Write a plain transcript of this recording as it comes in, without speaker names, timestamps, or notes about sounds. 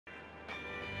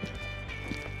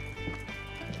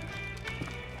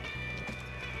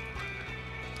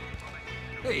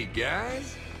Hey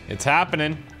guys. It's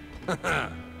happening.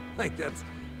 like that's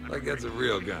a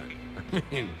real gun. I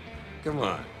mean, come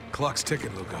on. Clock's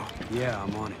ticking, Lugo. Yeah,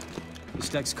 I'm on it. This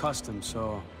deck's custom,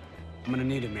 so I'm gonna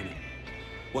need a minute.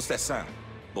 What's that sound?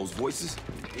 Those voices?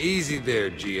 Easy there,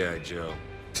 G.I. Joe.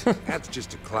 That's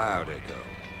just a cloud echo.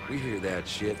 We hear that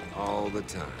shit all the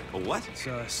time. A what? It's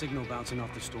a signal bouncing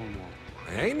off the storm wall.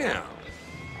 Hey now.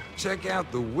 Check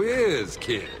out the whiz,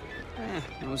 kid.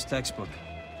 That was textbook.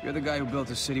 You're the guy who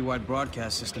built a citywide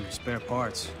broadcast system with spare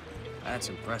parts. That's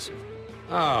impressive.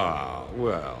 Oh,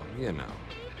 well, you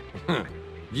know.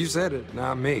 You said it,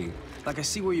 not me. Like, I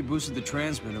see where you boosted the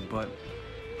transmitter, but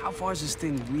how far does this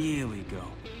thing really go?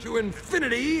 To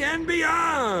infinity and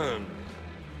beyond!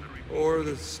 Or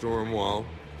the storm wall.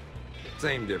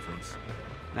 Same difference.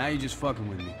 Now you're just fucking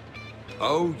with me.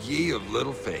 Oh, ye of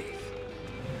little faith.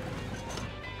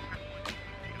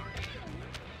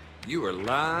 You are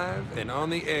live and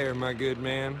on the air, my good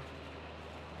man.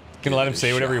 Gonna let him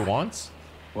say whatever he wants?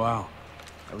 Wow.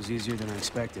 That was easier than I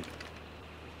expected.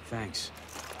 Thanks.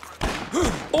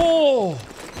 Oh!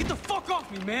 Get the fuck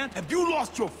off me, man! Have you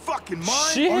lost your fucking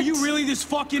mind? Shit. Are you really this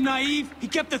fucking naive? He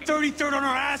kept the 33rd on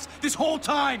our ass this whole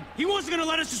time! He wasn't gonna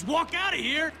let us just walk out of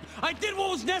here! I did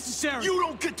what was necessary! You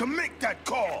don't get to make that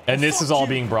call! And this Fuck is all you.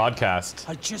 being broadcast.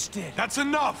 I just did. That's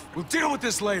enough! We'll deal with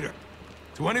this later.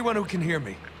 To anyone who can hear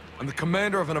me, I'm the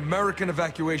commander of an American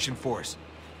evacuation force.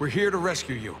 We're here to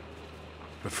rescue you.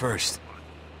 But first,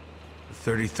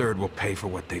 the 33rd will pay for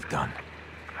what they've done.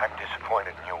 I'm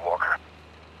disappointed in you, Walker.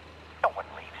 No one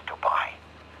leaves Dubai.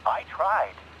 I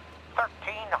tried.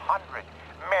 1,300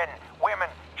 men, women,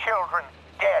 children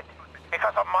dead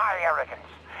because of my arrogance.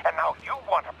 And now you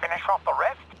want to finish off the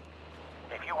rest?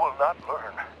 If you will not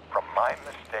learn from my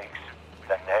mistakes,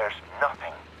 then there's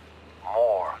nothing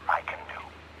more I can do.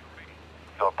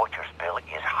 Your butcher's bill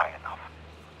is high enough.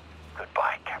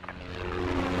 Goodbye, Captain.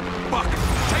 Buck,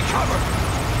 take cover!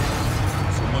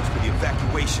 So much for the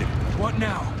evacuation. What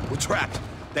now? We're trapped.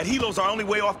 That helo's our only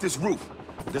way off this roof.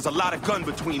 There's a lot of gun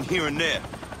between here and there.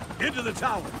 Into the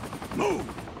tower. Move!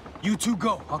 You two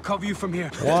go. I'll cover you from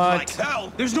here. Like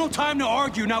hell! There's no time to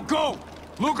argue. Now go!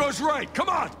 Lugo's right. Come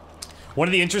on! One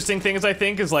of the interesting things, I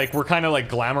think, is like we're kind of like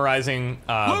glamorizing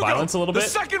violence a little bit. The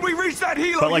second we reach that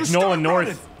helo, But like you Nolan start North,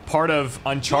 running. part of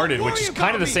Uncharted, which is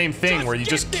kind of the same thing, where you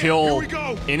just kill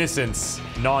innocents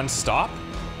non-stop.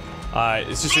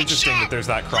 It's just interesting that there's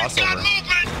that crossover.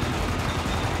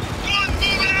 One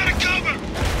moving out of cover!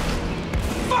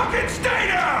 Fucking stay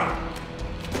down!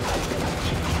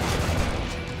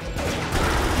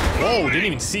 Whoa, didn't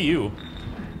even see you.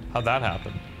 How'd that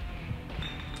happen?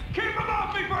 Keep him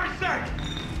off me for a sec!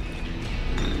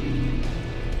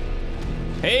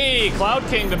 Hey, Cloud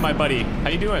Kingdom, my buddy. How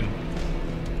you doing?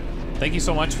 Thank you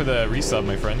so much for the resub,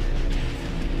 my friend.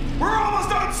 We're almost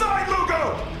outside,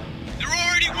 Lugo! They're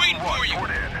already waiting for you!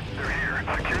 They're here.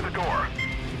 Secure the door.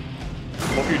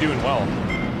 Hope you're doing well.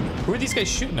 Who are these guys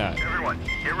shooting at? Everyone,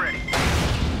 get ready.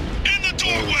 In the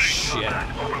doorway! Shit.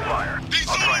 Open fire. These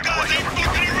I'll try other and guys flank ain't them.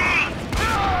 fucking around!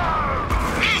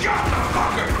 Got the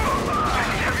fucker!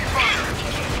 Heavy fire.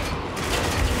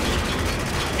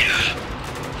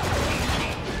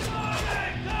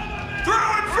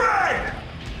 Throwing frag!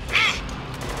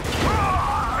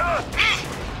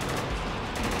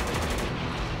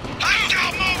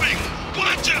 Hostile moving!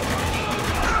 Watch him!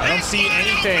 I don't see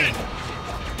anything.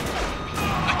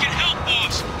 I can help,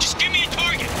 boss. Just give me a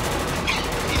target.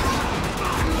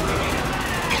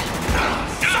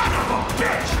 Son of a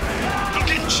bitch! I'm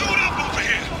getting chewed up over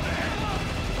here.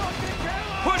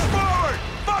 Push forward!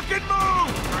 Fucking move!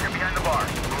 Bring it behind the bar.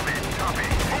 Move in. Copy.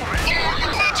 Move it.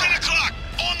 About 10 o'clock.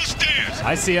 On the stairs.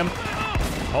 I see him.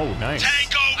 Oh, nice.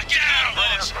 Tango down,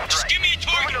 boss. Just give me a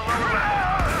target.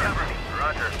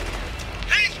 Roger.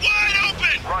 He's wide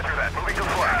open. Roger that. Moving to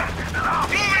flag.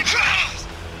 Moving fast.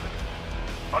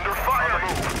 Under fire.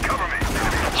 Move. Cover me.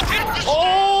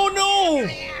 Oh, no!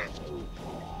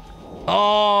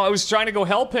 Oh, I was trying to go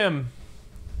help him.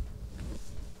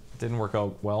 Didn't work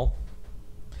out well.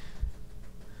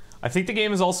 I think the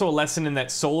game is also a lesson in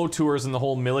that solo tours and the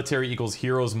whole military equals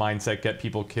heroes mindset get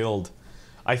people killed.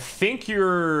 I think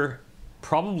you're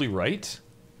probably right.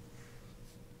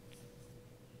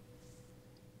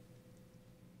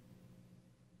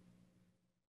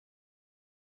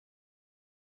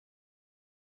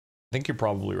 I think you're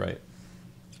probably right.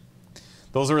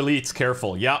 Those are elites,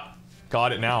 careful. Yep,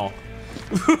 got it now.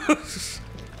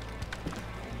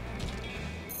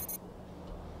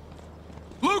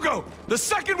 Lugo, the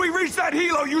second we reach that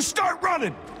helo, you start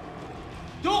running!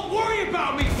 Don't worry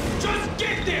about me! Just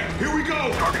get there! Here we go!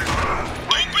 Open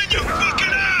your fucking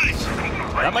eyes.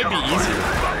 That might be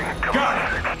easier. Got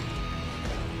it!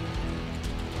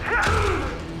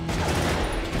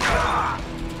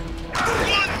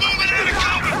 One moving out of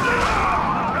cover!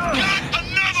 Got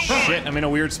another one! Shit, I'm in a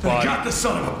weird spot. Got the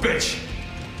son of a bitch!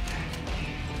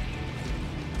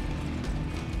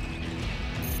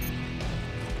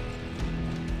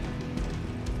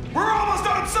 We're almost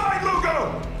outside,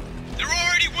 Lugo! They're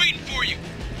already waiting for you.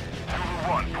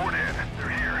 2-1, port in. They're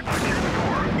here. Secure the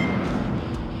door.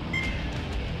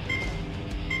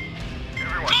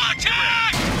 Everyone.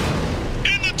 Contact!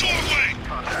 In the doorway!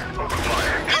 Contact. Open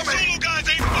fire. These Zulu guys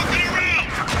ain't fucking around!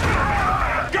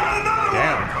 Got another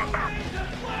Damn.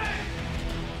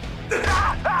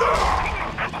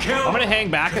 one! Kill! I'm gonna hang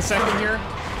back a second here.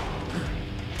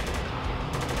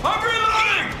 I'm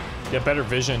reloading! Get better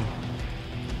vision.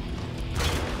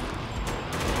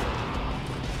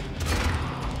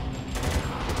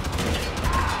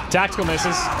 Tactical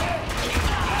misses.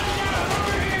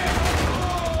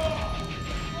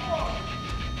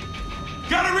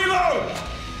 Gotta reload!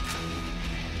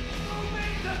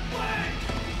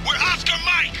 We're Oscar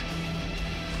Mike!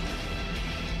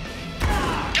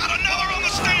 Got another on the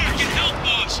stairs! Get help,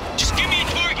 boss. Just give me a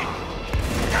target.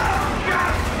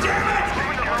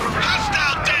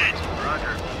 Hostile dead!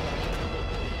 Roger.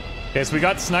 Okay, so we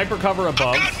got sniper cover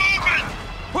above. Got movement!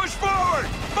 Push forward!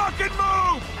 Fucking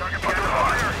move! Target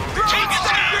fire. Target's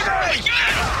down! grenade! We got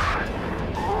it!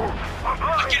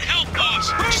 I can help,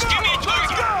 boss. Just give me a Let's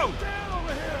target. go!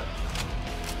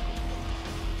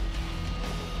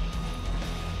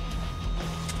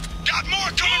 Got more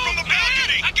coming from the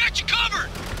balcony! I got you covered.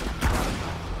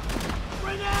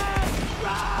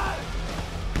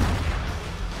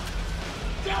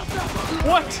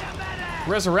 What?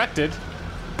 Resurrected?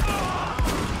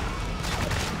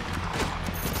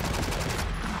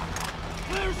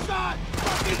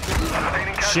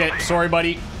 Shit, sorry,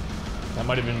 buddy. That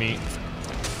might have been me.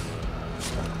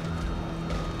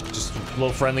 Just a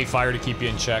little friendly fire to keep you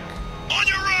in check. On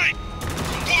your right!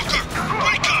 Walker,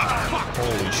 wake up!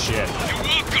 Holy shit. You're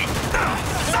welcome!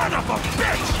 Son of a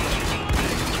bitch!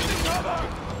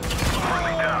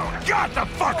 Got the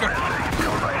fucker!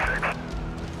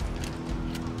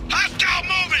 Hostile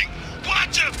moving!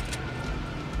 Watch him!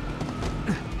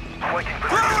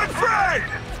 Throw it free!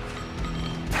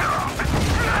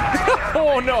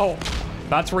 Oh no!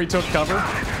 That's where he took cover?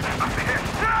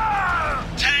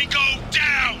 Tango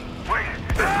down!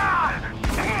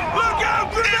 Look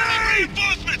out, Enemy grenade!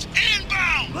 reinforcements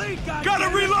inbound! Gotta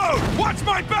reload! Watch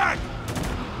my back!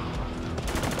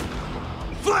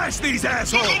 Flash these Look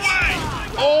assholes! away!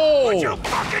 Oh! You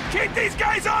fucking keep these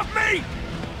guys off me!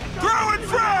 Throw it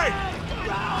free!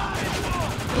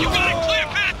 You got a clear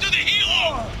path to the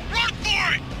helo! Run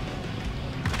for it!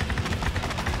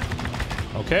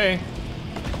 Okay.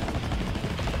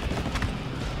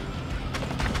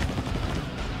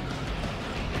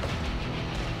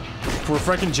 We're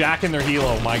freaking jacking their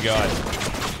helo, my god.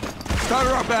 Start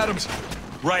her up, Adams.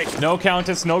 Right. No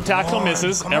countess, no tactical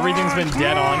misses. Everything's been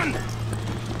dead on.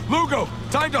 Lugo,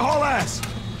 time to haul ass.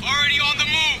 Already on the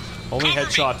move. Only Cover me.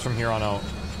 headshots from here on out.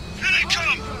 Here they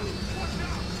come!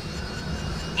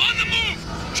 On the move.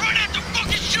 Try not to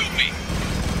fucking shoot me.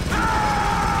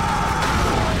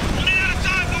 Running out of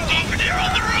time, move over there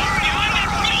on the roof! Behind that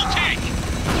fuel tank.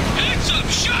 Heads up,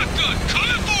 shotgun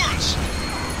coming for us.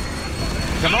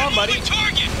 Come on, buddy. Moving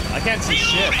target. I can't see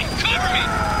shit. Reloading. Cover me.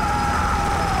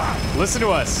 Listen to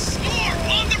us. More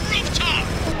on the rooftop.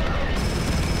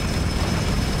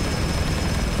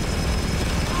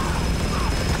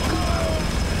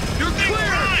 You're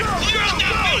clear! Clear out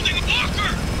that building,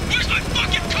 Walker. Where's my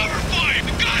fucking cover fire?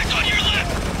 The guy's on your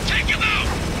left. Take him out.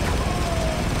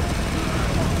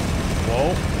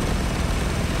 Whoa.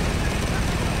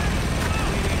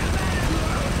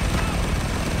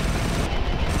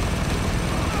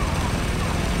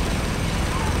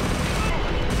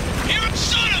 Here,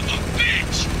 son of a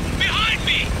bitch. Behind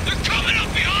me. They're coming up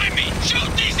behind me.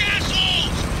 Shoot these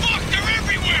assholes. Fuck, they're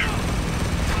everywhere.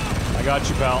 I got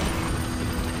you, pal.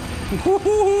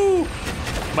 Woohoo!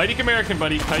 Mighty American,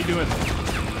 buddy. How you doing?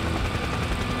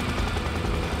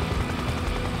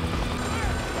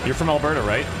 You're from Alberta,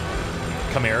 right?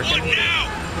 Camerican? What now?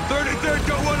 The 33rd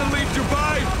don't want to leave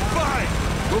Dubai? Fine!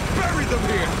 We'll bury them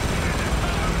here!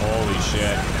 Holy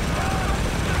shit.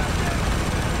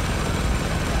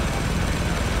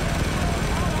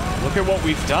 Look at what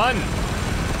we've done.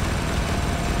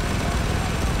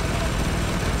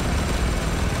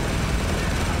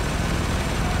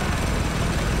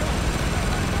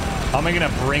 How am I gonna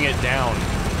bring it down?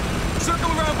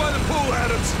 Circle around by the pool,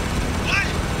 Adams! What?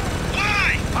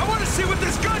 Why? I want to see what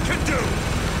this gun can do!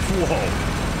 Whoa.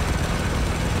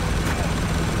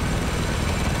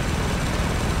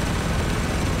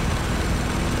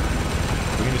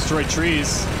 destroy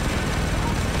trees.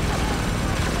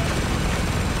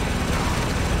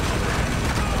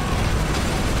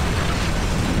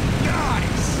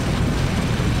 Nice!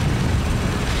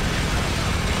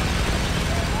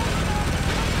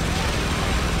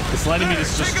 It's letting me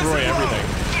just destroy everything.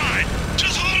 Fine.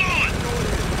 Just hold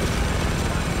on.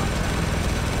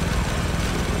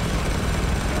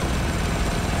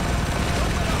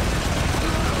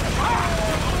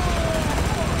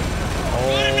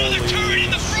 Holy turret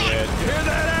in the front. shit. You hear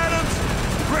that, Adams?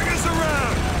 Bring us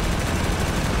around!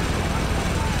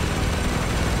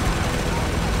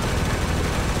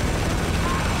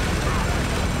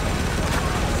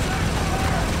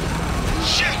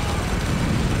 Shit.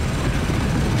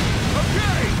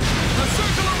 Okay! Now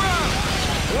circle around!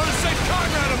 I want to send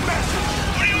Konrad a message!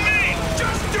 What do you mean?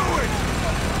 Just do it!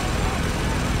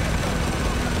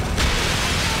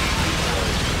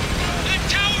 That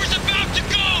tower's about to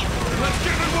go. Let's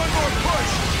give it one more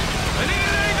push! I need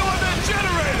an angle on that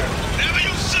generator! Whatever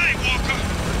you say, Walker.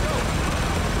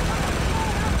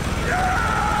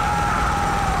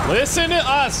 Listen to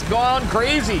us. Gone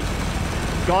crazy.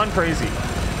 Gone crazy.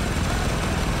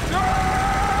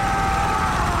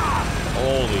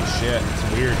 Holy shit. It's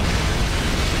weird.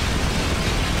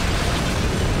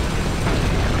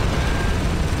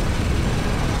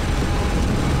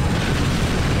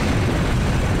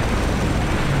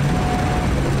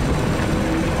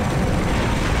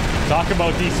 Talk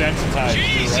about desensitized,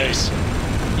 Jesus. too,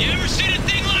 right? You ever seen a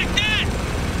thing like that?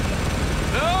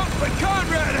 No, but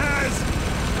Konrad has!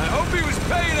 I hope he was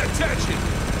paying attention!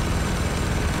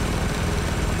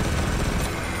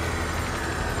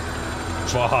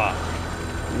 Fuck.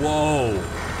 Whoa.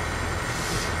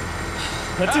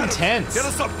 That's Adams, intense. Get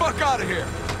us the fuck out of here!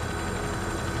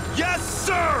 Yes,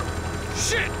 sir!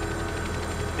 Shit!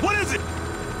 What is it?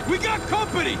 We got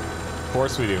company! Of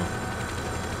course we do.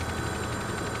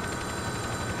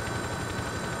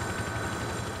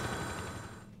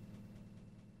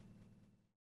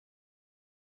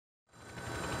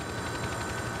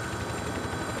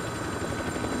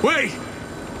 Wait!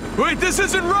 Wait, this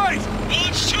isn't right! Well,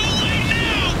 it's too late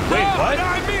now. Wait, No, what? no,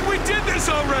 I mean, we did this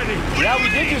already! Yeah, we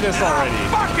did do this already.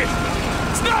 Fuck it!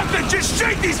 It's nothing! Just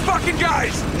shake these fucking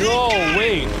guys! Whoa,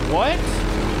 wait, what?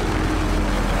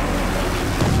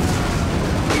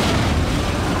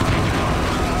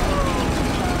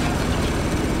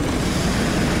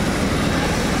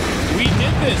 We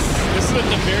did this. This is at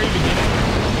the very beginning.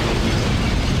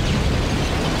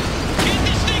 Can't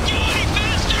this thing go any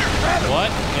faster?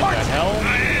 What in the hell?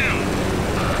 I am.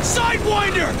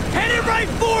 Sidewinder! Headed right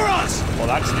for us! Well,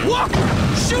 that's new. Walker!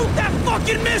 Shoot that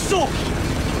fucking missile!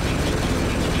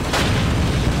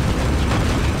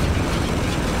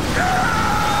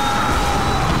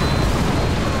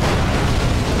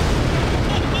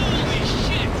 Holy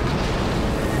shit.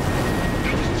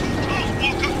 It's too close,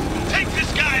 Walker. Take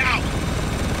this guy out.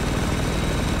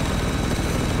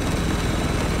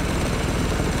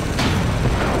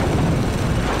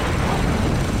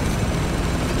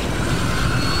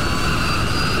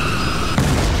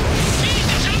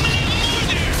 Jesus, how many more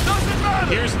there? Doesn't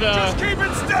matter! Here's the- Just keep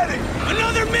it steady!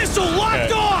 Another missile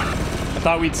locked Okay. on! I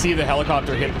thought we'd see the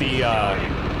helicopter hit the,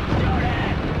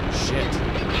 shit.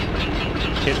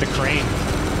 Hit the crane.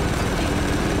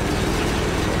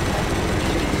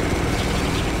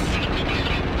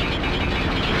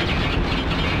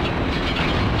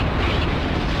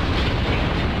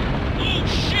 Oh,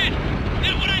 shit. Is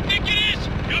that what I think it is?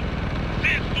 Yup.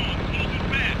 Sandstorm, closing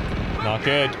fast. Not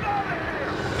good.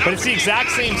 But it's the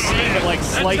exact same scene, but like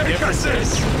slight Take us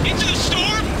differences. Into the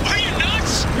storm? Are you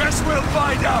nuts? Guess we'll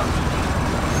find out!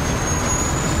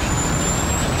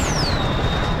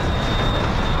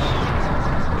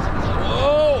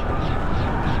 Whoa!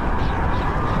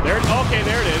 There, okay,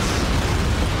 there it is.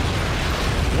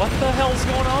 What the hell's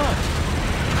going on?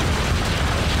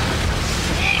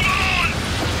 Hold on!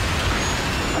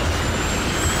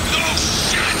 Oh,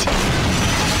 shit!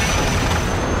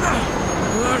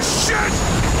 Oh, shit!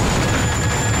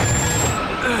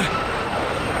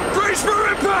 Brace for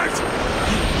impact!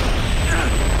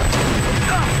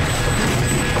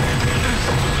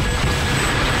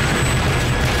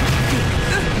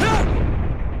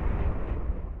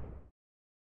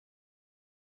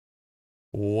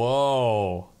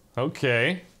 Whoa.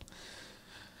 Okay.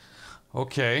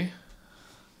 Okay.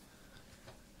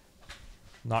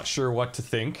 Not sure what to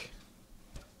think.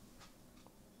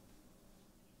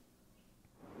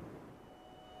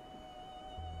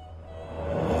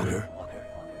 Walker?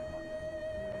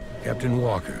 Captain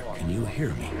Walker, can you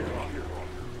hear me?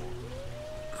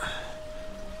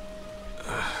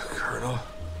 Colonel?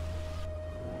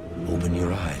 Open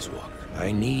your eyes, Walker.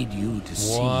 I need you to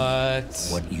see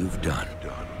what you've done.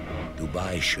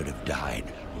 Dubai should have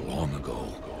died long ago.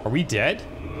 Are we dead?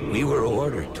 We were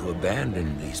ordered to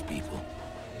abandon these people.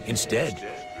 Instead,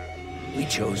 we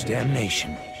chose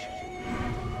damnation.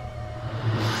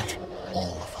 Not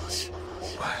all of us.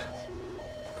 What?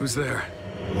 Who's there?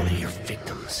 One of your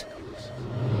victims.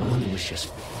 One who was just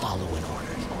following orders.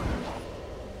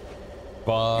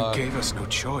 You gave us no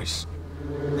choice.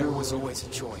 There was always a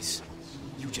choice.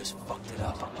 You just fucked it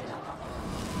up.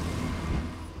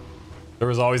 There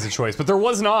was always a choice, but there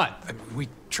was not. I mean, we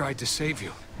tried to save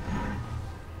you.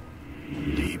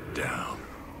 Deep down,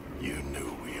 you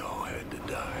knew we all had to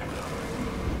die.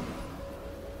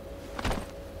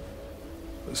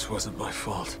 This wasn't my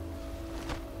fault.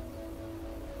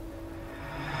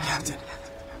 Captain.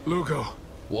 Lugo.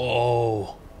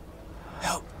 Whoa.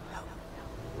 Help.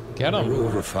 Get him. There were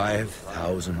over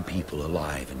 5,000 people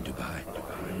alive in Dubai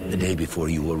the day before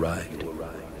you arrived.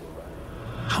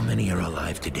 How many are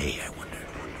alive today, I wonder?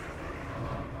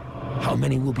 How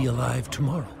many will be alive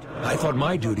tomorrow? I thought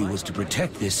my duty was to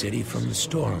protect this city from the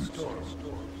storms.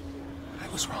 I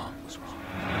was wrong.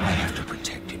 I have to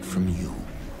protect it from you.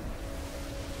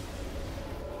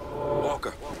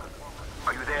 Walker,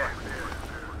 are you there?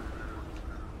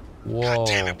 Whoa. God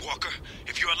damn it, Walker.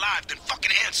 If you're alive, then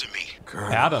fucking answer me.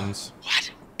 Adams.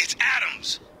 What? It's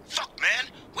Adams. Fuck, man.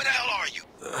 Where the hell are you?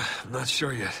 I'm not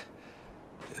sure yet.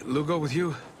 Lugo with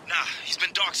you? Nah, he's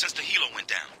been dark since the helo went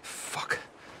down. Fuck.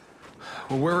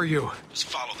 Well, where are you? Just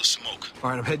follow the smoke. All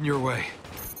right, I'm heading your way.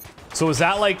 So is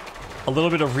that like a little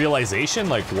bit of realization?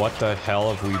 Like, what the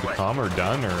hell have we become or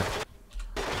done, or? Hold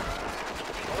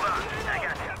on, I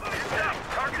got you. Heads up,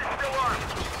 target is still armed.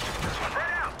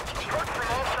 Spread out, approach from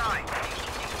all sides.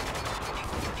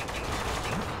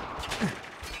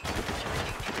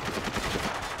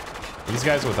 These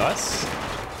guys with us?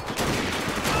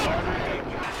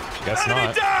 Guess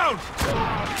not. Down!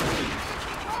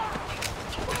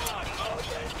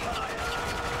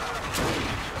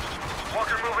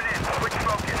 Walker moving in, switch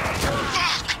focus.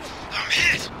 Fuck! I'm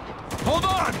hit! Hold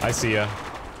on! I see ya.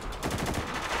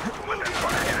 Let that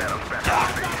fucker get Adams back on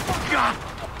his feet. God!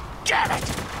 Damn it!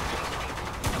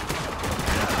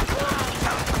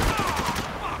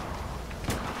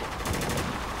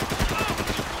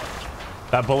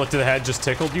 That bullet to the head just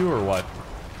tickled you, or what?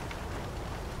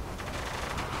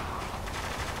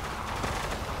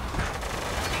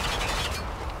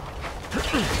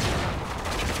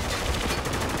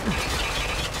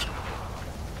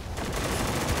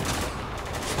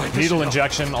 Needle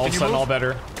injection, all of a sudden all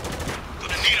better.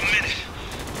 Gonna need a minute.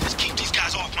 Just keep these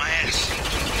guys off my ass.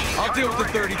 I'll deal with the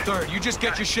 33rd. You just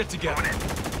get your shit together.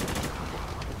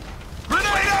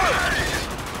 Grenade out!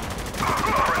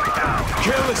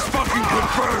 Kill is fucking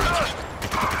confirmed!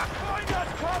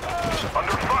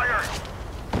 Under fire!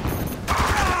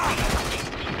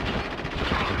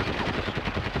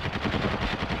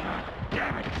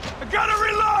 I gotta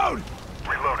reload!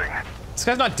 Reloading. This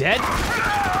guy's not dead?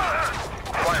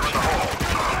 Fire in the hole.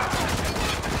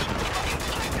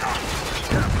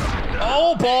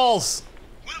 Oh, balls!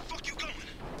 Where the fuck you going?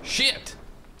 Shit.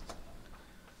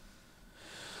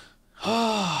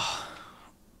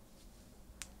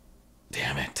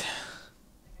 Damn it.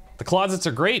 The closets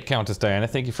are great, Countess Diana.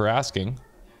 Thank you for asking.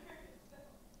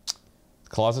 The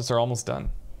closets are almost done.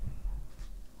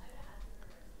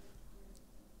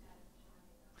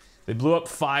 They blew up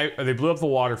the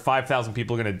water. 5,000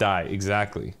 people are gonna die.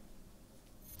 Exactly.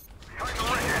 We've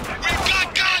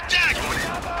got contact!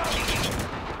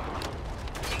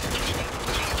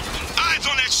 Eyes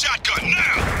on that shotgun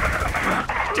now!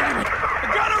 Damn it! I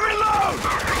gotta reload!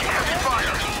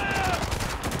 Fire!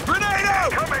 Grenade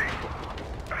out! Coming!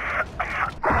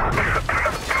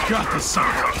 Got this son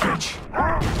of a bitch!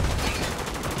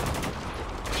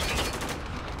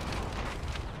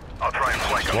 I'll try and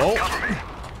flank him. Whoa. Cover me.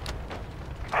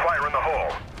 Fire in the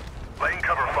hole. Lane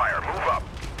cover fire. Move up.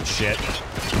 Shit.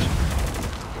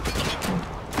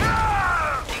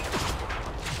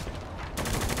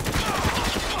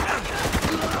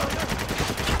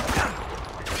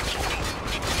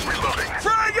 Reloading.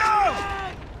 Frango!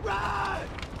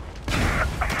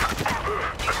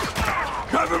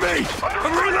 Cover me!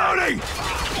 I'm reloading!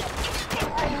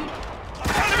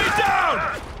 Enemy down!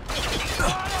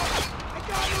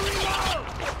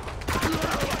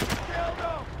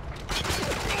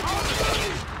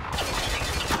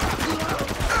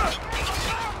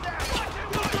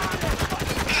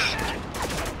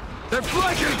 They're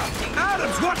flanking!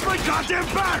 Adams, watch my goddamn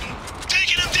back!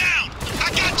 Taking him down! I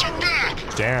got your back!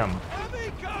 Damn.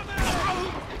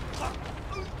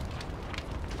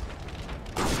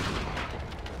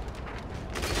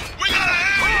 We got a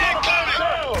heavy incoming!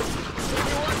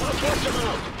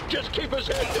 Just keep his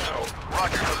head down.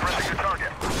 Roger, suppressing the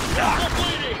target.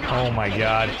 Oh my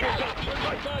god.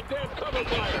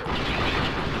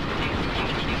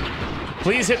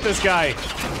 Please hit this guy.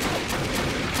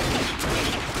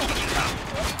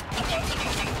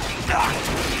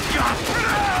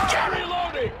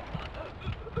 Reloading.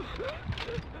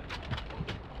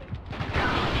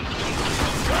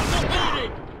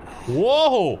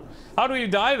 Whoa! How do we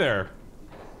die there?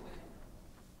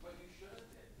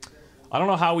 I don't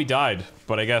know how we died,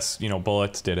 but I guess, you know,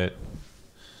 bullets did it.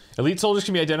 Elite soldiers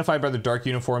can be identified by their dark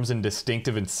uniforms and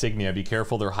distinctive insignia. Be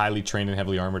careful, they're highly trained and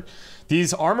heavily armored.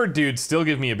 These armored dudes still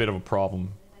give me a bit of a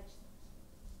problem.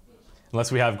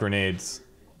 Unless we have grenades.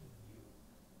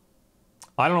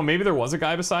 I don't know, maybe there was a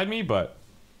guy beside me, but...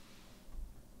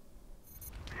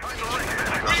 We've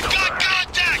got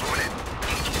contact!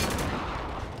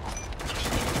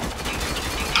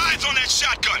 Eyes on that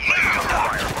shotgun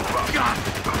now!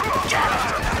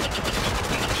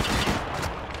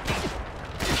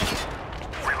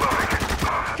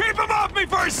 Keep him off me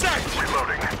for a sec!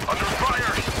 Reloading. Under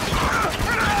fire.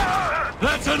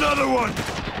 That's another one!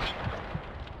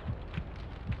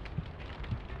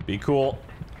 Be cool.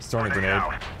 He's throwing a grenade.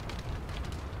 I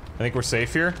think we're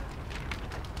safe here.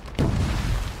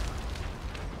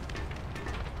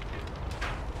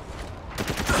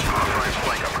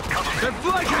 They're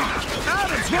flanking!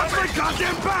 Adams, watch my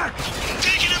goddamn back!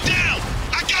 Taking him down!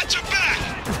 I got your back!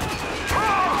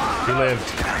 He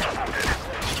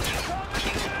lived.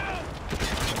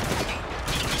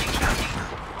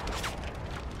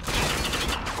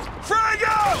 Frag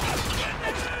out!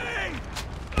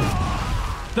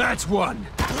 That's one.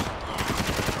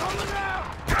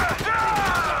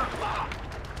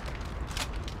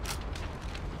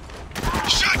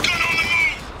 Shotgun on the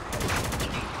move!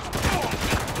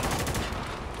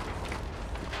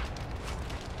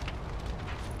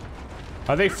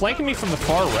 Are they flanking me from the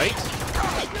far right?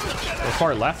 Or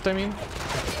far left, I mean?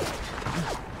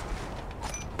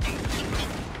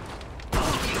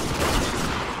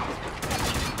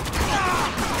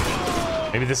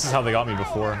 Maybe this is how they got me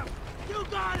before. You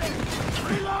got it!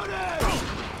 Reloading!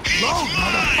 Load,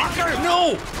 motherfucker!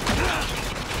 No!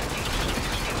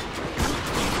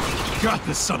 Got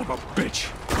this son of a bitch!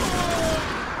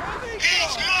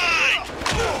 He's mine!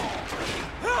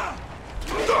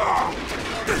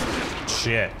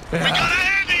 Shit. We got a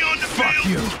handy on the Fuck field!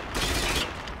 you!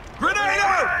 Grenade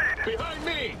out! Behind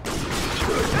me.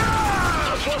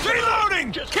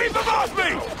 Reloading! Keep him off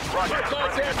me!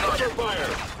 Cover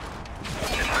fire.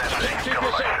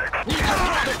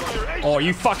 Oh, are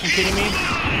you fucking kidding me?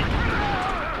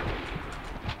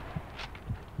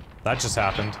 That just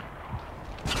happened.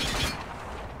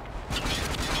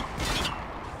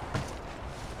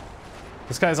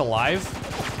 This guy's alive?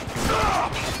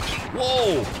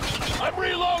 Whoa! I'm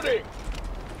reloading.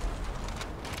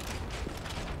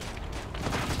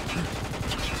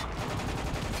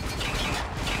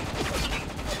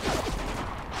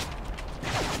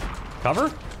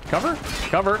 Cover? Cover?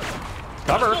 Cover?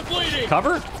 Cover?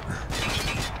 Cover?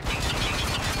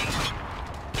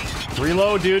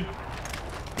 Reload, dude.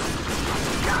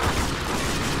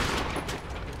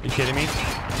 You kidding me?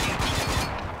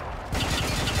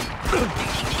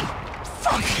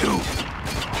 Fuck you!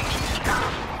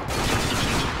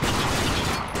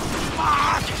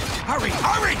 Fuck! Hurry,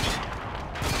 hurry!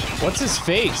 What's his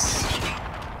face?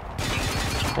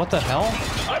 What the hell?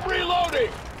 I'm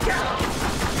reloading.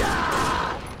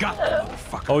 Got the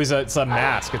motherfucker. Oh, it's a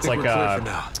mask. It's like we're clear for a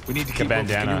now. We need to keep moving.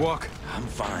 bandana. Can you walk? I'm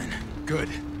fine. Good.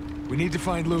 We need to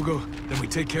find Lugo, then we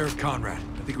take care of Konrad.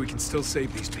 I think we can still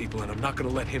save these people, and I'm not gonna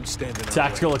let him stand in our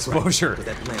Tactical way. exposure. But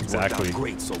that plan's Exactly. worked out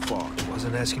great so far.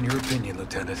 Wasn't asking your opinion,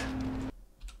 Lieutenant.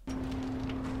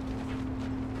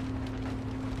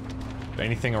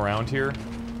 Anything around here?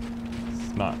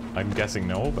 It's not. I'm guessing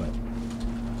no, but.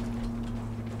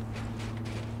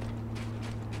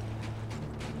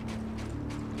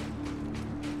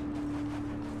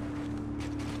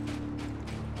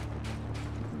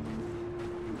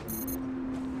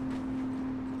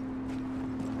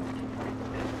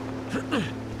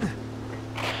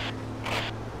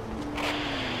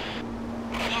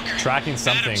 Tracking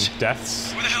something. Adams.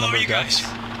 Deaths. Where the hell Number are of you guys?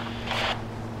 deaths.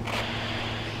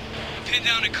 Pinned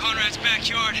down in Konrad's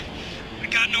backyard. I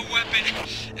got no weapon,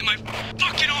 and my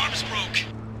fucking arms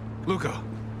broke. Lugo!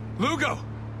 Lugo!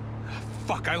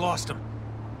 Fuck, I lost him.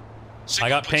 So I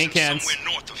you got put paint him cans.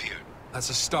 somewhere north of here. That's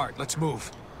a start. Let's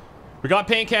move. We got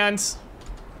paint cans.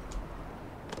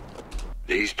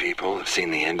 These people have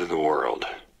seen the end of the world.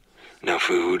 No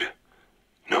food,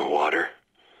 no water,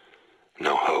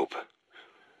 no hope.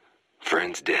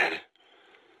 Friends dead,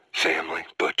 family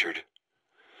butchered.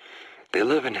 They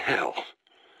live in hell.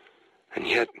 And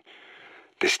yet,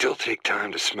 they still take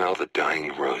time to smell the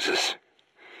dying roses.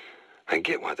 I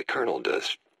get why the Colonel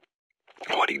does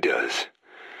what he does.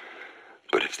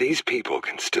 But if these people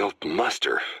can still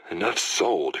muster enough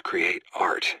soul to create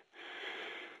art,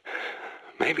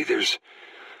 maybe there's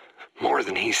more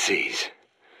than he sees.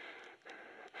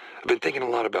 I've been thinking a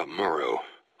lot about Murrow,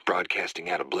 broadcasting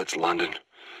out of Blitz, London.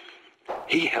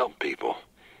 He helped people.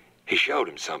 He showed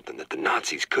him something that the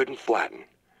Nazis couldn't flatten.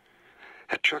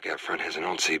 That truck out front has an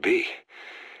old CB.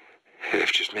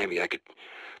 If just maybe I could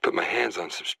put my hands on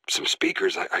some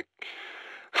speakers,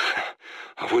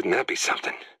 wouldn't that be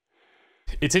something?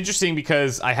 It's interesting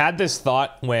because I had this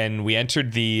thought when we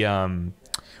entered the,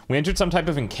 we entered some type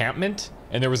of encampment,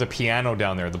 and there was a piano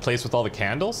down there, the place with all the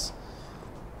candles.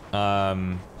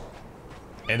 And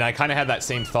I kind of had that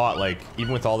same thought, like,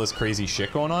 even with all this crazy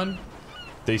shit going on,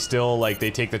 they still, like, they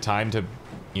take the time to,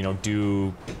 you know,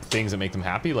 do things that make them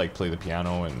happy, like play the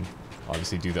piano and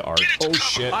obviously do the art. Oh,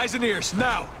 shit. Eyes and ears,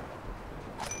 now!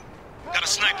 Got a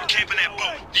sniper camping that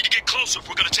boat. Need to get closer if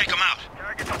we're gonna take him out.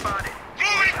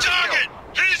 Moving target!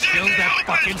 He's in Kill the that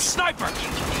open! fucking sniper!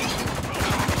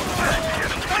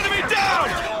 Enemy down!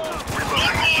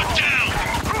 One more down!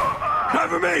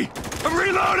 Cover me! I'm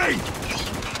reloading!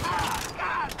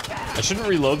 I shouldn't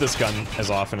reload this gun as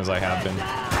often as I have been.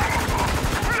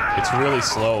 It's really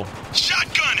slow.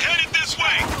 Shotgun headed this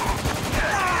way!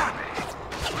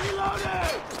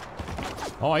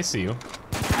 Oh, I see you.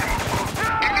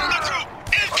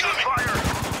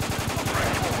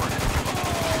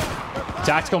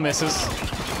 Tactical misses.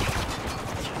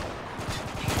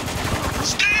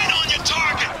 Stand on your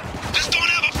target! Just don't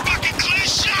have a fucking clear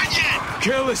shot yet!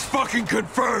 Kill is fucking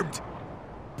confirmed!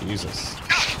 Jesus.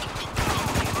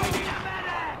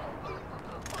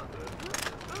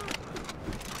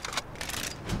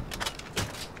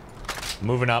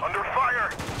 Moving up. Under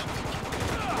fire!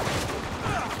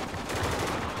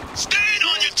 Stand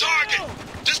on your target!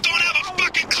 Just don't have a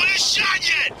fucking clear shot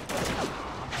yet!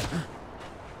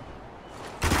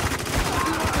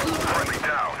 Friendly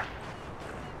down.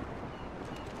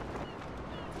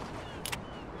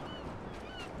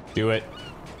 Do it.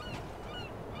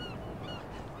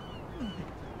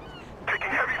 Taking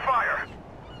heavy fire.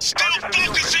 Still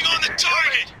focusing on the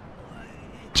target!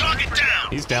 Target down!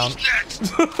 He's down. Who's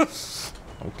next?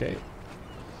 Okay.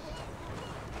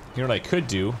 You know what I could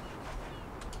do?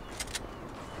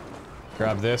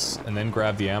 Grab this and then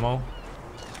grab the ammo. Move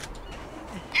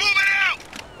it out!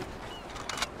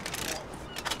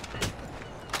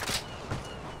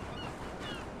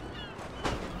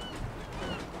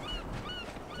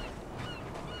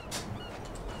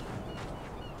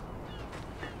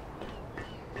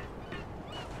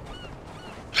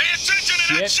 Pay attention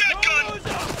to that shotgun!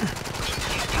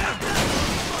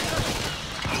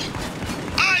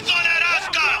 Eyes on that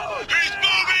hostile! He's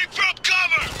moving from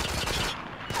cover!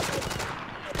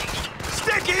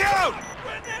 Sticky out!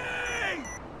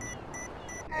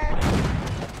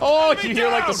 Oh, you hear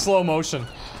like the slow motion.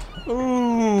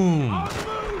 Ooh.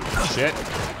 Shit.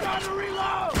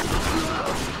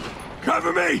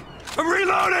 Cover me! I'm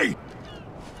reloading!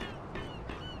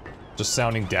 Just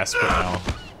sounding desperate now.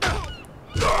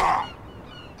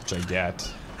 Which I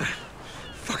get.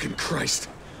 Fucking Christ.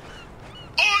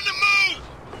 On the move!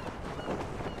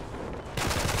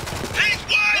 He's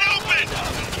wide open!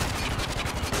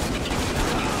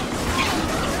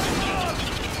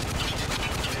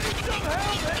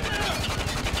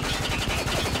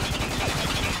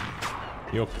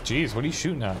 Yo, jeez, what are you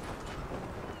shooting at?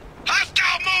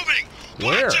 Hostile moving!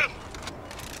 Where? Watch him!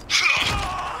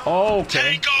 Oh,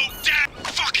 okay. Tango down!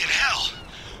 Fucking hell!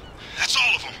 That's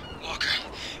all of them. Walker,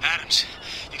 Adams,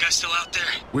 you guys still out there?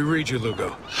 We read you,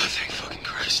 Lugo. Oh, thank fucking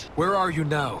Christ. Where are you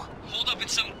now? Hold up in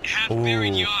some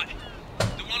half-buried yacht.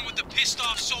 The one with the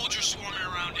pissed-off soldiers swarming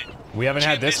around it. We haven't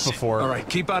had this Can't miss it. before. All right,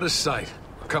 keep out of sight.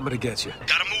 We're coming to get you.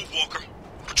 Gotta move, Walker.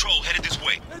 Patrol headed this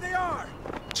way. There they are!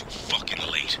 Too fucking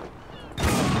late.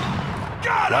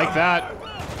 Got him! Like that.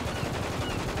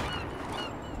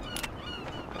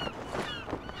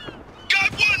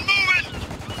 Got one moving!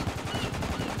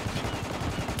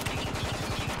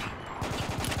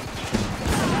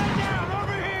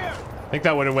 I think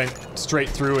that would have went straight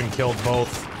through and killed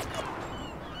both.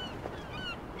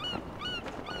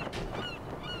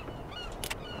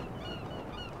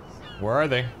 Where are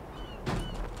they?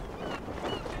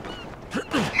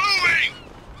 Moving!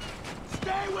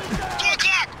 Stay with them! 2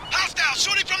 o'clock! Hostile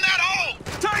shooting from that hole!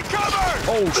 Take cover!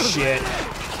 Oh shit.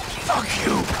 Fuck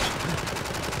you!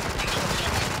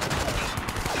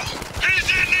 He's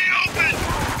in the open!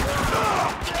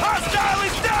 Hostile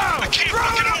is down! I can't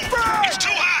fucking move! It's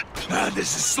too hot! God,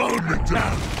 this is slowing me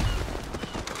down.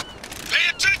 Pay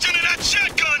attention to that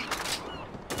shotgun!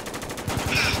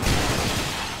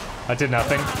 That did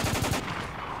nothing.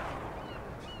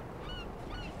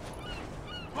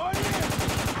 All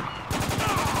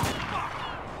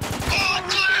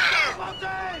clear!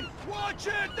 Watch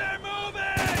it, they're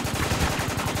moving!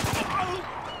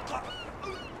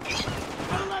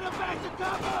 Don't let him back to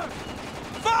cover!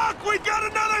 Fuck, we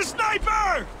got another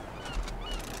sniper!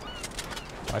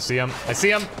 I see him. I see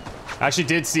him. I actually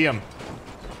did see him.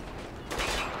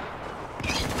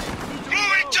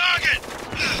 Moving target!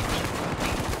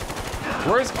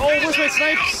 Where's my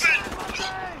snipes?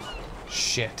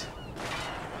 Shit.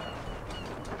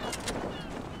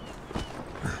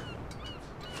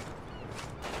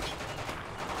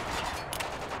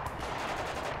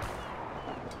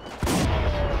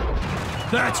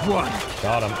 That's one.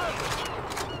 Got him.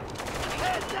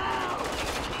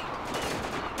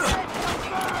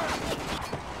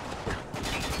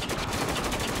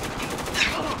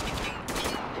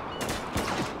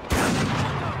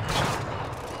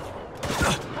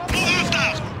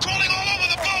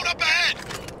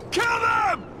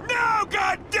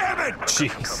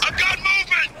 Jeez. I've got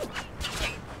movement!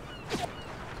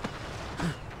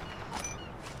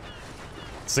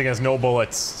 This thing has no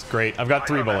bullets. Great. I've got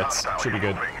 3 bullets. Should be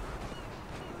good.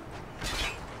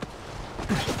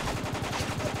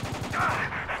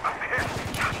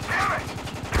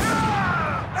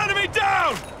 Enemy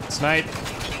down! Snipe.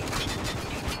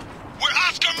 We're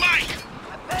Oscar Mike!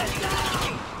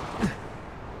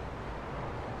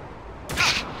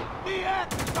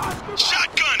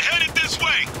 Shotgun headed this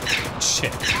way!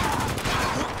 Shit.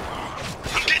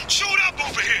 I'm getting chewed up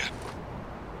over here!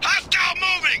 Hostile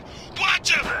moving!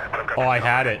 Watch him! Oh, I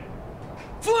had it.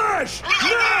 Flash! Look No!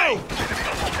 away!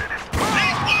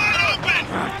 He's wide open!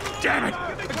 Damn it! I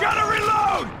gotta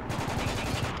reload!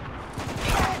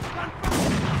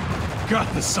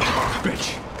 Got the son of a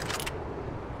bitch!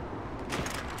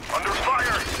 Under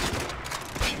fire!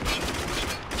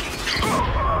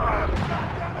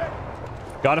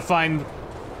 Gotta find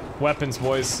weapons,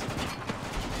 boys.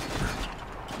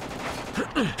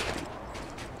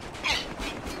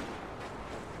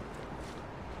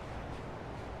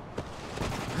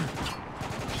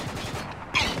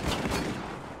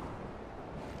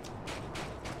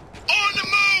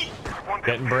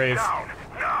 Getting brave.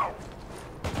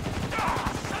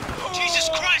 Jesus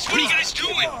Christ, what are you guys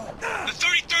doing? The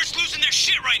 33rd's losing their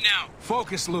shit right now.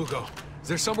 Focus, Lugo. Is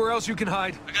there somewhere else you can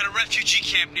hide? I got a refugee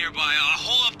camp nearby. I'll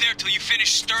hole up there till you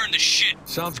finish stirring the shit.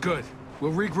 Sounds good.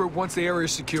 We'll regroup once the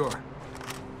area's secure.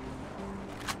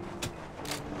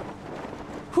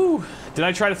 Whew. Did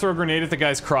I try to throw a grenade at the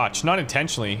guy's crotch? Not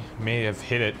intentionally. May have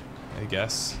hit it, I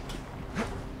guess.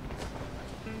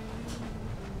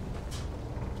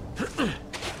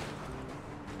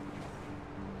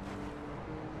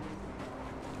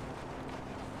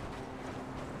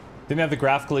 Didn't have the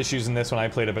graphical issues in this when I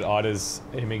played it, but odd as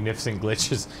a magnificent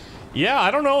glitches. Yeah,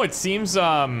 I don't know. It seems,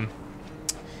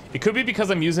 it could be because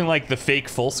I'm using, like, the fake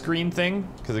full screen thing,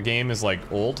 because the game is,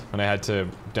 like, old, and I had to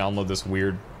download this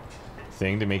weird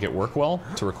thing to make it work well,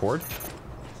 to record.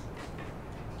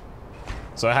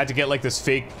 So I had to get, like, this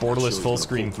fake borderless full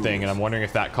screen thing, and I'm wondering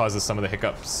if that causes some of the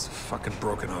hiccups. Fucking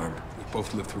broken arm. We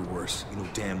both lived through worse. You know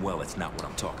damn well it's not what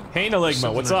I'm talking about. Hey,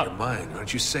 Naligma, what's up? Your mind. Why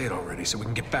don't you say it already so we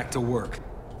can get back to work?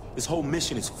 This whole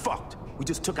mission is fucked. We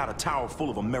just took out a tower full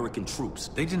of American troops.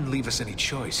 They didn't leave us any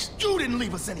choice. You didn't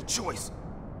leave us any choice.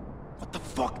 What the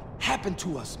fuck happened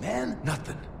to us, man?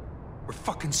 Nothing. We're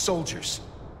fucking soldiers.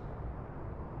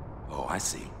 Oh, I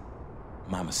see.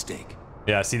 My mistake.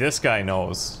 Yeah, see, this guy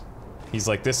knows. He's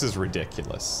like, this is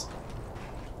ridiculous.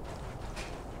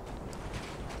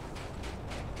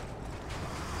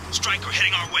 Striker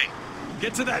heading our way.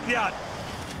 Get to that yacht.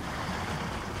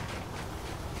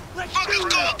 Fuckers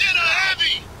called in a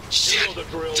heavy! Shit!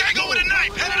 Tango with a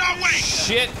knife headed our way!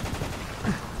 Shit!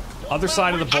 Other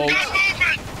side of the boat. Got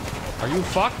movement! Are you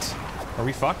fucked? Are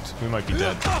we fucked? We might be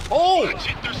dead. Oh! They're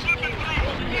slipping through.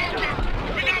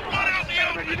 We got one out in the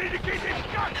open! You need to keep these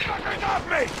cocksuckers off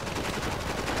me!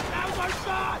 Now's our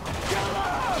shot! Kill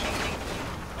him!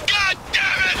 God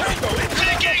damn it!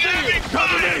 Taking heavy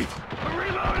fire!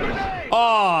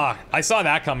 Ah! I saw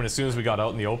that coming as soon as we got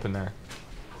out in the open there.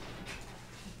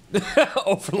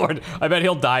 Overlord, I bet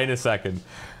he'll die in a second.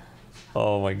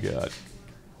 Oh my god.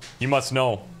 You must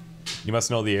know. You must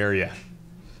know the area.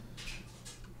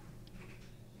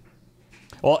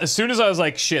 Well, as soon as I was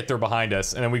like, shit, they're behind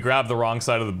us, and then we grabbed the wrong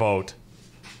side of the boat,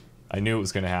 I knew it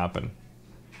was gonna happen.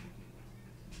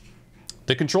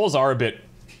 The controls are a bit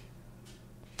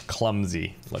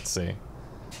clumsy, let's say.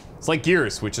 It's like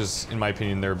Gears, which is, in my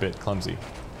opinion, they're a bit clumsy.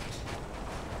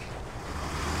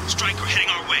 Striker heading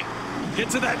our way. Get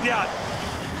to that yacht.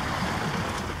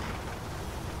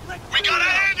 We got a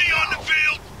heavy on the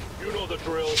field. You know the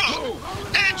drill. Fuck!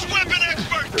 Edge weapon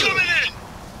expert coming in.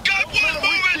 Got one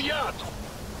moving.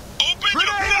 Open your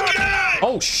fucking eyes.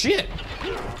 Oh shit!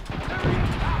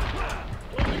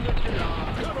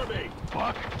 Cover me.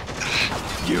 Fuck.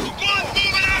 You. One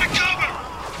moving out of cover.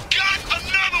 Got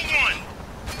another one.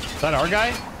 Is that our guy?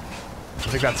 I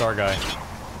think that's our guy.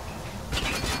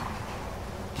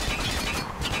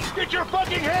 Get your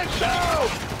fucking hands down!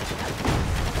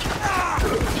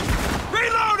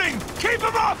 Reloading! Keep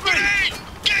him off me! Grenade!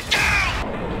 Get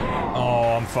down!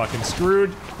 Oh, I'm fucking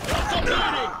screwed.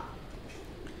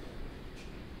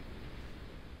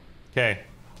 Okay.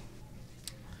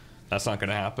 That's not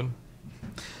gonna happen.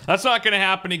 That's not gonna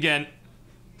happen again.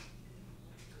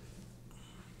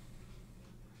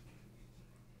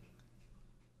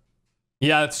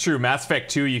 Yeah, that's true. Mass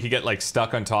Effect 2, you could get like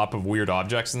stuck on top of weird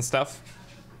objects and stuff.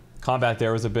 Combat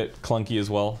there was a bit clunky as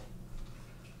well.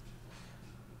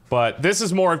 But this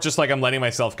is more of just like I'm letting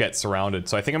myself get surrounded.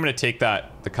 So I think I'm gonna take the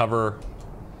cover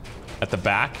at the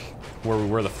back where we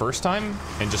were the first time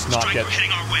and just not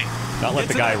let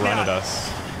the guy run at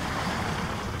us.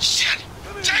 Shit!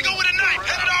 Tango with a knife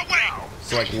headed our way!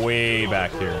 So like way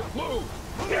back here.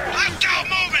 Left out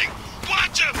moving!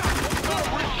 Watch him!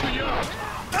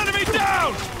 Enemy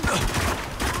down!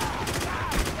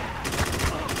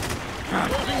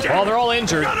 Well, they're all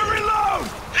injured. Gotta reload!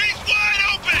 He's wide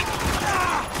open!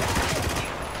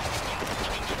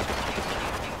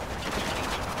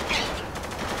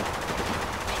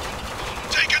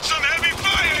 Taking some heavy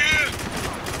fire here!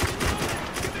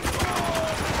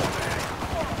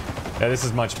 Yeah, this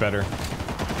is much better.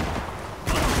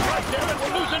 God damn it,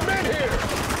 we're losing men here!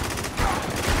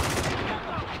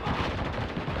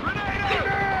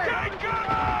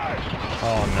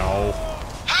 Oh no.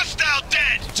 Hostile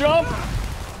dead! Jump!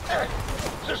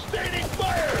 Sustaining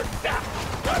fire!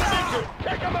 Got injured!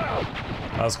 Take him out!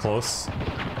 That was close.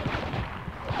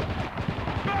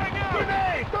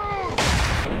 Grenade! Move!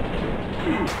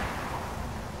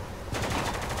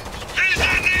 He's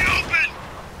in the open!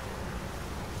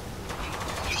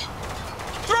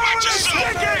 Watch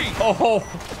yourself! Oh!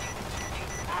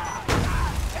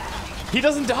 He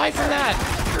doesn't die from that!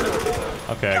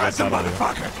 Okay, I guess Got the that'll do.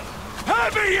 motherfucker!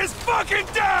 Heavy is fucking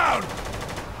down!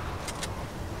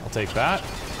 I'll take that.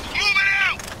 Moving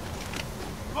out!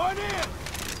 On in!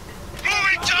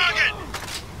 Moving target!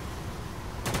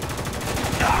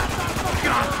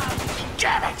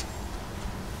 Damn it!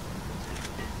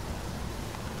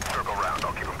 Circle round,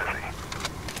 I'll keep him busy.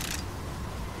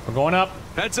 We're going up.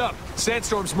 Heads up.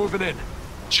 Sandstorm's moving in.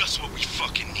 Just what we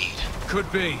fucking need. Could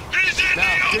be. He's in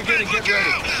Now, the dig open! in and get Look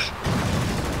ready. out!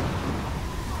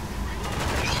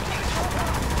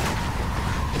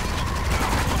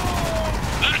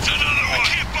 That's another one! I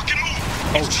can't fucking move!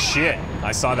 Oh shit.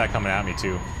 I saw that coming at me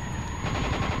too.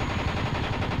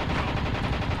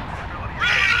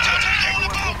 Ready to take on the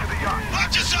boat!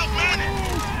 Watch yourself, man!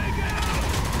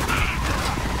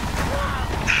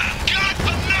 Got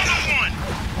another one!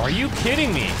 Are you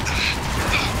kidding me?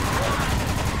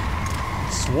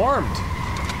 Swarmed.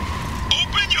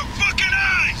 Open your fucking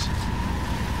eyes!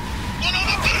 One on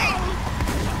the boat!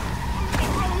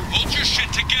 Hold your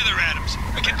shit together, Adams.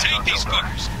 We can take these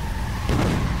fuckers.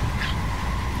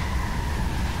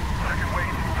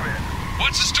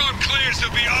 Once the storm clears,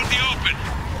 they'll be out in the open.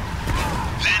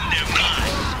 Then they're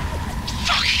mine.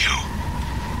 Fuck you!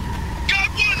 Got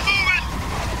one moving!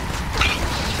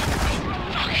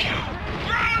 Fuck you!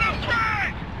 Throw the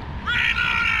frag!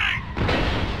 Reloading!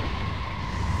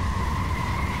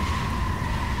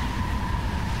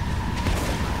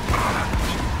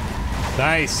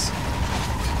 Nice.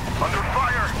 Under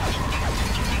fire!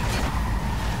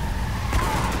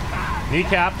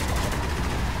 Kneecap.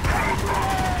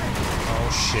 Oh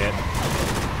shit.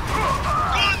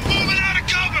 One moving out of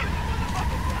cover!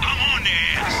 I'm on their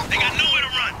ass. They got nowhere to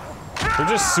run. They're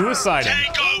just suiciding.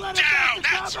 Tango down!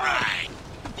 That's right!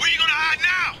 Where you gonna hide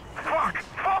now? Fuck!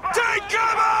 Fall back! Take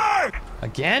cover!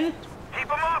 Again? Keep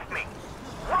him off me!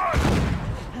 Run!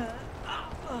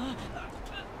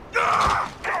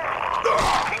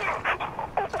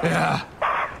 Yeah.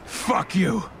 Fuck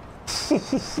you.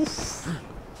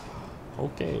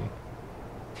 Okay.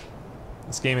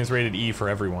 This game is rated E for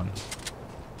everyone.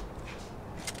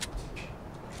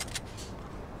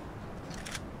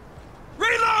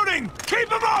 Reloading!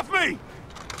 Keep him off me!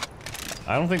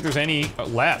 I don't think there's any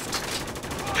left.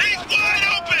 He's wide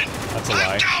open! That's a lie.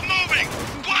 Left out moving!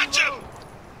 Watch him!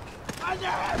 Under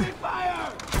heavy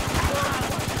fire!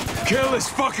 Kill is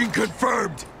fucking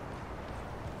confirmed!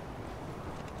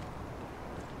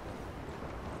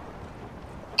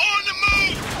 On the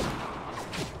move!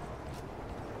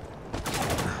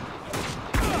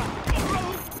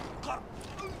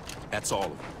 That's all of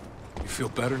them. You feel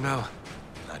better now?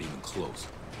 Not even close.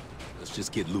 Let's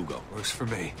just get Lugo. Works for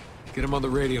me. Get him on the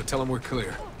radio, tell him we're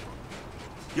clear.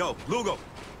 Yo, Lugo,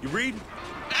 you read?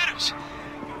 Adams!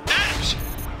 Adams!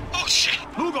 Oh shit!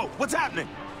 Lugo, what's happening?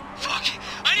 Fuck!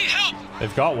 I need help!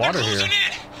 They've got water They're here. closing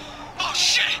in! Oh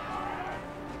shit!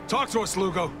 Talk to us,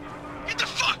 Lugo. Get the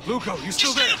fuck! Lugo, you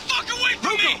still Just there? stay the fuck away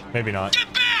from me! Maybe not.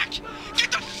 Get back!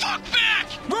 Get the fuck back!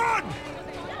 Run!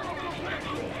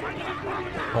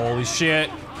 Holy shit.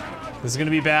 This is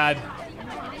gonna be bad.